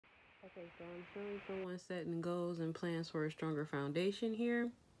Okay, so I'm feeling someone setting goals and plans for a stronger foundation here.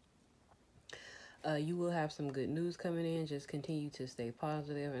 You will have some good news coming in. Just continue to stay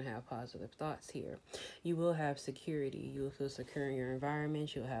positive and have positive thoughts here. You will have security. You will feel secure in your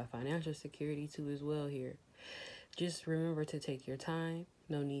environment. You'll have financial security too as well here. Just remember to take your time.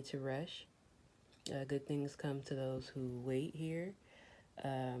 No need to rush. Good things come to those who wait here.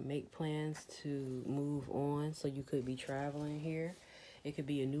 Make plans to move on. So you could be traveling here. It could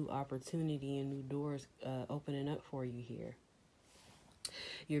be a new opportunity and new doors opening up for you here.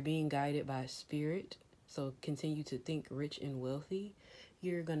 You're being guided by spirit. So continue to think rich and wealthy.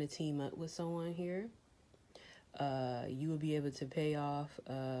 You're going to team up with someone here. You will be able to pay off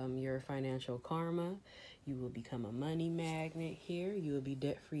your financial karma. You will become a money magnet here. You will be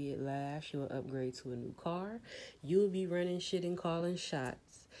debt free at last. You will upgrade to a new car. You will be running shit and calling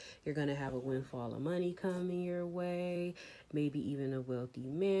shots. You're going to have a windfall of money coming your way. Maybe even a wealthy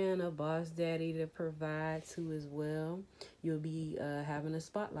man, a boss daddy to provide to as well. You'll be having a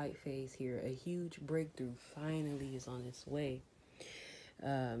spotlight phase here. A huge breakthrough finally is on its way.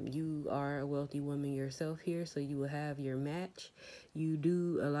 You are a wealthy woman yourself here, so you will have your match. You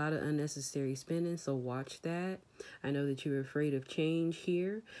do a lot of unnecessary spending, so watch that. I know that you're afraid of change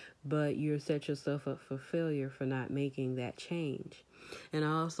here, but you'll set yourself up for failure for not making that change. And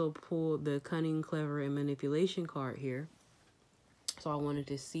I also pulled the cunning, clever, and manipulation card here. So I wanted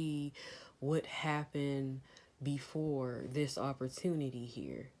to see what happened before this opportunity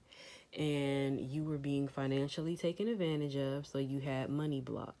here. And you were being financially taken advantage of, so you had money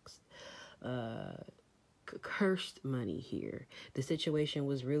blocks, cursed money here. The situation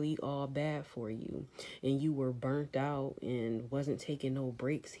was really all bad for you, and you were burnt out and wasn't taking no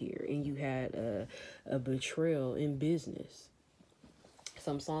breaks here, and you had a betrayal in business.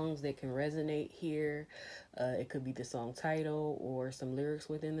 Some songs that can resonate here. It could be the song title or some lyrics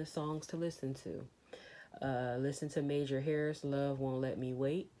within the songs to listen to. Listen to Major Harris, Love Won't Let Me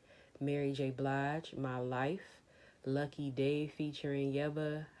Wait. Mary J. Blige, My Life. Lucky Day featuring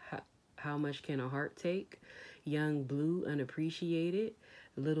Yeba, How Much Can a Heart Take? Young Blue, Unappreciated.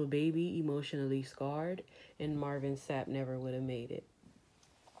 Little Baby, Emotionally Scarred. And Marvin Sapp, Never Would Have Made It.